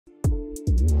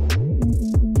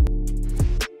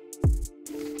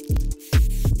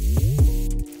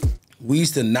we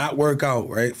used to not work out,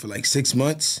 right, for like 6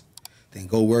 months, then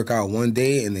go work out one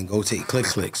day, and then go take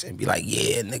clicks and be like,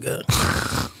 yeah, nigga.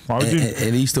 Why would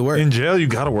and it used to work. In jail, you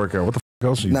gotta work out. What the fuck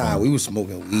else are you doing? We was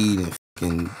smoking weed and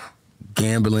fucking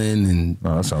gambling and.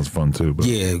 Oh, that sounds fun too. But.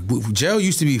 Yeah, jail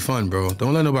used to be fun, bro.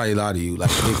 Don't let nobody lie to you.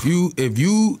 Like if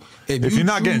you're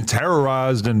not getting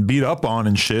terrorized and beat up on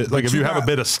and shit, like if you have a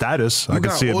bit of status, I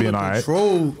could see it being all right.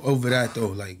 Control over that though,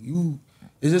 like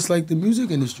it's just like the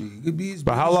music industry. It could be.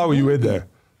 But how long were you in there?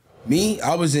 Me,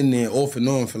 I was in there off and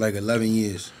on for like 11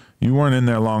 years. You weren't in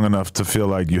there long enough to feel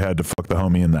like you had to fuck the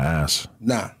homie in the ass.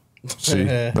 Nah. See,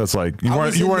 that's like you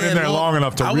weren't in there long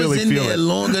enough to really feel it. I was in there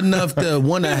long enough to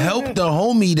want to help the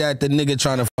homie that the nigga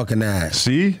trying to fucking ass.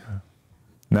 See,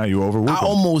 now you overwork. I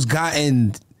almost got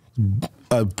in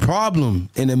a problem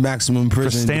in the maximum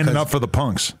prison for standing up for the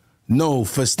punks. No,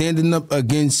 for standing up to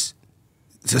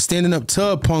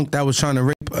a punk that was trying to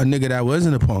rape a nigga that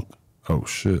wasn't a punk. Oh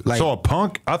shit! Like, so a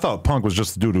punk? I thought a punk was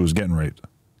just the dude who was getting raped.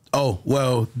 Oh,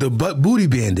 well, the booty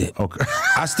bandit. Okay.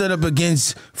 I stood up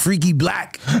against Freaky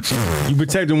Black. You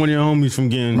protected one of your homies from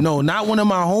getting... No, not one of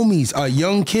my homies. A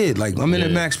young kid. Like, I'm in a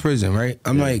max prison, right?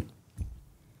 I'm like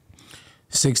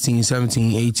 16,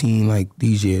 17, 18, like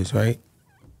these years, right?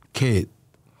 Kid.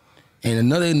 And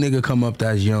another nigga come up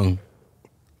that's young.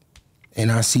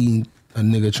 And I see a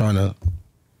nigga trying to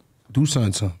do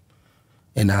something to him.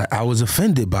 And I was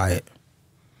offended by it.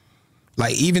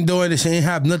 Like, even though it ain't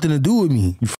have nothing to do with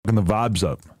me. You fucking the vibes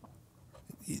up.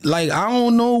 Like, I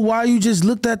don't know why you just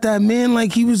looked at that man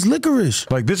like he was licorice.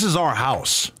 Like, this is our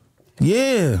house.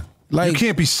 Yeah. Like, you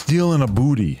can't be stealing a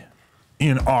booty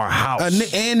in our house.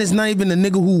 And it's not even a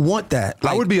nigga who want that.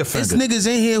 Like, I would be offended. It's niggas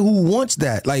in here who wants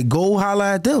that. Like, go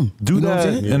holla at them. Do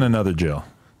that in another jail.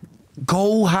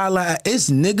 Go holla at... It's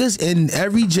niggas in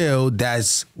every jail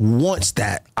that wants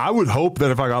that. I would hope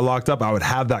that if I got locked up, I would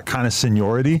have that kind of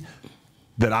seniority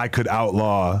that I could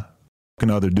outlaw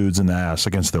other dudes in the ass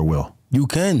against their will. You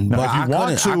can, now, but I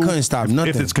couldn't stop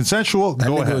nothing. If it's consensual, that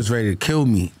go nigga ahead. was ready to kill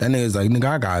me. That nigga's like, nigga,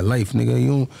 I got life,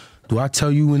 nigga. Do I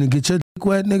tell you when to get your dick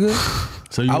wet, nigga?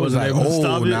 So you I was like,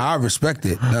 oh, I respect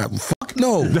it. Nah, fuck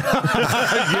no.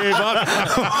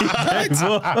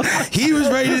 He was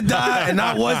ready to die, and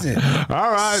I wasn't.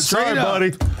 All right, sorry,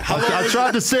 buddy. I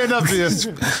tried to stand up to you.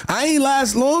 I ain't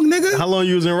last long, nigga. How long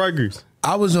you was in Rikers?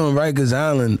 I was on Rikers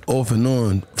Island off and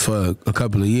on for a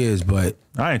couple of years, but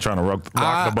I ain't trying to rock the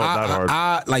boat that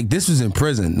hard. Like, this was in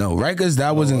prison. No, Rikers,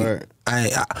 that wasn't.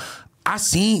 Right. I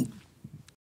seen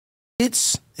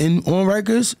hits on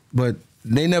Rikers, but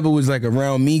they never was like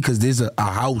around me because there's a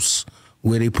house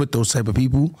where they put those type of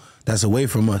people that's away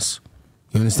from us.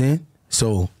 You understand?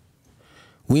 So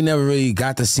we never really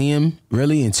got to see him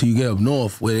really until you get up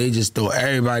north where they just throw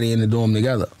everybody in the dorm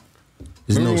together.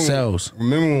 There's no cells.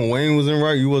 Remember when Wayne was in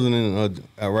Rikers? You wasn't in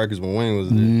at Rikers when Wayne was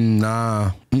there.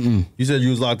 Nah. You said you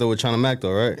was locked up with China Mac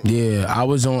though, right? Yeah, I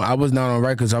was not on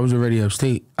Rikers. I was already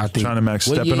upstate. I think. China Mac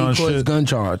stepping on shit. His gun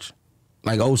charge,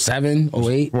 like 07,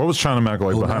 08. What was China Mac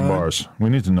like behind bars? We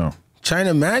need to know.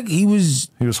 China Mac, he was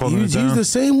holding it down? He was the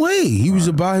same way. He was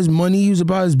about his money. He was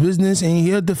about his business, and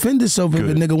he'll defend himself if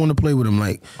a nigga want to play with him.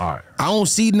 Like, all right. I don't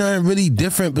see nothing really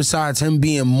different besides him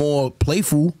being more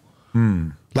playful.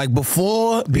 Like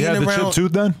before being around. The chip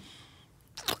tooth then?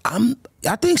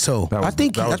 I think so. I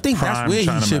think that's where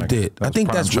he chipped it. I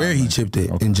think that's where he chipped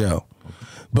it in jail.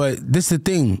 But this the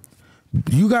thing.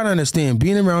 You gotta understand,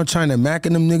 being around China Mac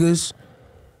and them niggas,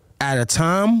 at a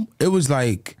time, it was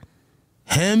like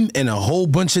him and a whole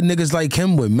bunch of niggas like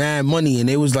him with mad money, and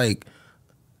it was like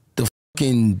the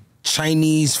fucking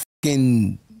Chinese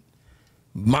fucking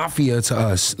mafia to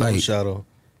us. Like Shadow.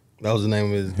 That was the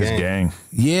name of his gang.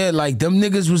 Yeah, like them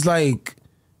niggas was like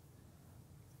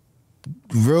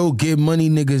real get money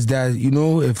niggas that, you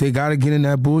know, if they gotta get in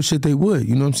that bullshit, they would.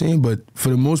 You know what I'm saying? But for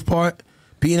the most part,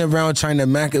 being around China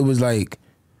Mac, it was like,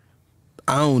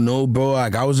 I don't know, bro.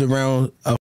 Like I was around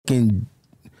a fucking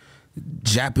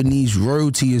Japanese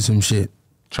royalty or some shit.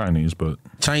 Chinese,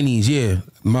 yeah.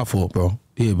 My fault, bro.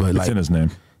 Yeah, but it's in his name.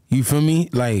 You feel me?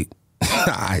 Like,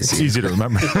 it's easy to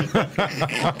remember.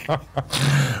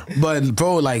 But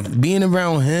bro, like being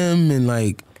around him and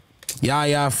like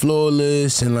Yaya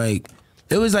Flawless and like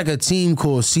it was like a team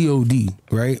called COD,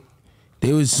 right?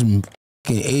 There was some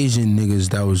fucking Asian niggas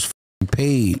that was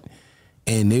paid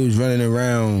and they was running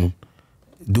around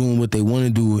doing what they want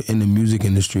to do in the music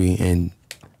industry, and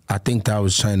I think that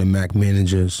was China Mac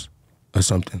managers or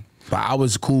something. But I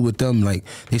was cool with them. Like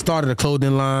they started a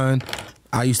clothing line.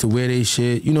 I used to wear their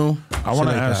shit, you know. I want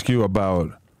to ask you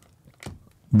about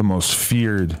the most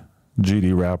feared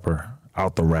GD rapper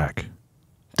out the rack.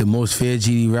 The most feared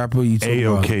GD rapper you talking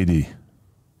about? AOKD.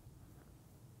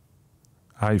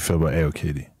 How you feel about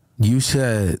AOKD? You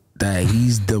said that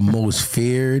he's the most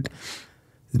feared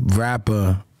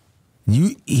rapper.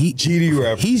 GD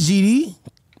rapper. He's GD?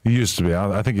 He used to be.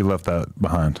 I think he left that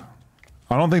behind.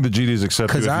 I don't think the GDs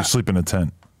accept you if you sleep in a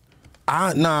tent.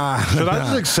 Nah. Should I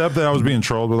just accept that I was being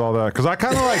trolled with all that? Because I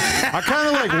kind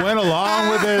of like went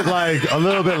along with it like a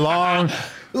little bit long.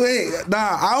 Wait,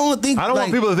 I don't think. I don't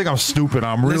want people to think I'm stupid.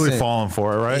 I'm really falling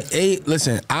for it, right?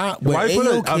 Listen, Why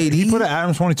he put an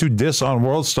Adams 22 diss on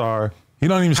World Star? He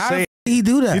don't even say. Did he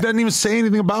do that? He doesn't even say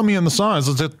anything about me in the song.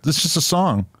 It's just a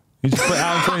song. He just put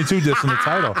Adams 22 diss in the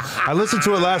title. I listened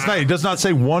to it last night. He does not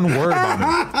say one word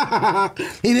about me.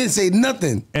 He didn't say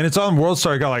nothing. And it's on World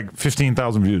Star. It got like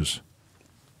 15,000 views.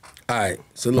 All right,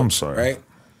 so look, I'm sorry. Right?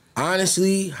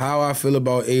 Honestly, how I feel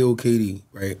about AOKD,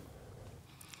 right?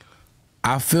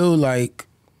 I feel like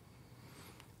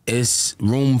it's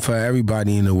room for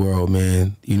everybody in the world,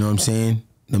 man. You know what I'm saying?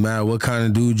 No matter what kind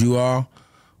of dude you are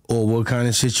or what kind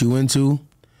of shit you into.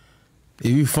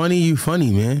 If you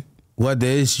funny, man. Whether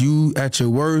it's you at your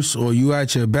worst or you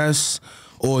at your best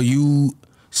or you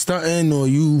stunting or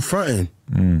you fronting.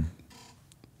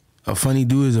 A funny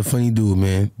dude is a funny dude,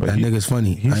 man. But that nigga's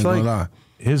funny. I ain't gonna lie.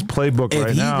 His playbook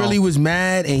right now. If he really was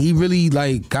mad and he really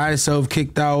like got himself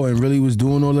kicked out and really was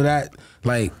doing all of that,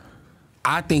 like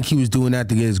I think he was doing that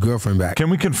to get his girlfriend back. Can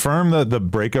we confirm that the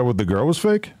breakup with the girl was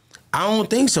fake? I don't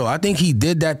think so. I think he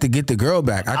did that to get the girl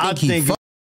back. I think he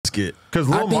skit. Because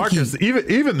Lil Marcus,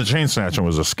 even the chain snatching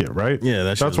was a skit, right? Yeah,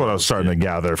 that's what I was starting to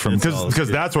gather from because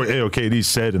that's what AOKD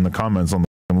said in the comments on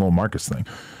the Lil Marcus thing.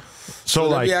 So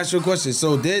let me ask you a question.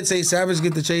 So did Tay Savage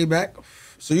get the chain back?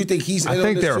 So you think he's in on this too?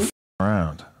 I think they're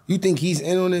around. You think he's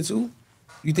in on it too?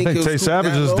 You think Tay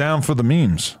Savage is down for the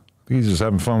memes? He's just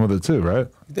having fun with it too, right?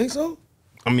 You think so?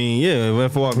 I mean, yeah,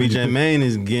 if BJ Maine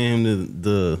is getting him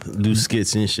to do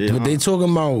skits and shit. But they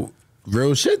talking about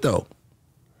real shit though.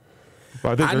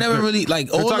 I never really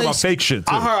like. They're talking about fake shit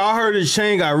too. I heard his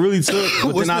chain got really took,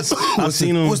 but then I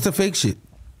seen him. What's the fake shit?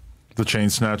 The chain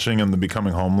snatching and the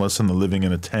becoming homeless and the living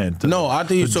in a tent. No, I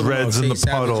think you're talking dreads about in the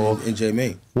puddle and J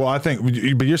May. Well, I think,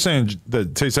 but you're saying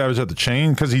that Tay Savage had the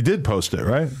chain because he did post it,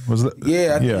 right? Was that?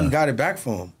 Yeah, I think he got it back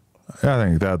for him. I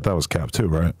think that was cap too,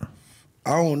 right?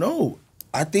 I don't know.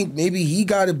 I think maybe he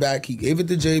got it back. He gave it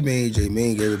to J May. J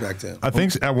May gave it back to him. I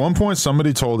think at one point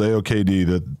somebody told AOKD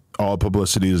that all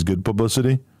publicity is good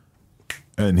publicity.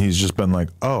 And he's just been like,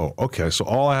 oh, okay, so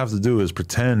all I have to do is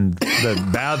pretend that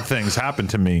bad things happen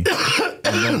to me, and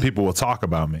then people will talk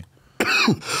about me.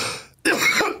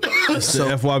 It's the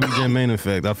FYB J Main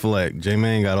effect. I feel like J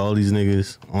Main got all these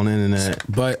niggas on the internet.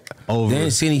 But then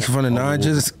Skinny from the Nine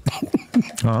just...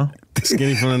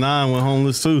 Skinny from the Nine went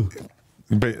homeless too.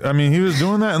 But, I mean, he was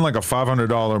doing that in like a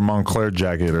 $500 Montclair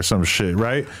jacket or some shit,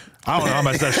 right? I don't know how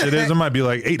much that shit is. It might be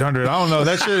like $800. I don't know.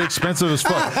 That shit expensive as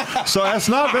fuck. So that's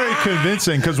not very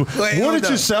convincing. Because wouldn't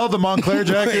you sell the Montclair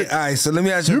jacket? All right, so let me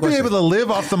ask you a question. You'd be able to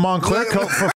live off the Montclair coat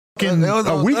for fucking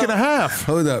a week and a half.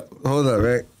 Hold up,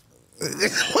 right?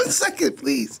 1 second,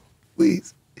 please.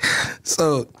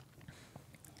 So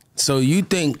you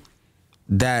think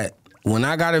that when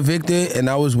I got evicted and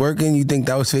I was working, you think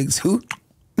that was fake too?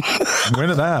 When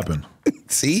did that happen?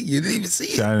 See, you didn't even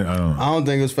see it. I don't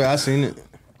think it was fake. I seen it.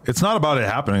 It's not about it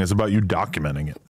happening. It's about you documenting it.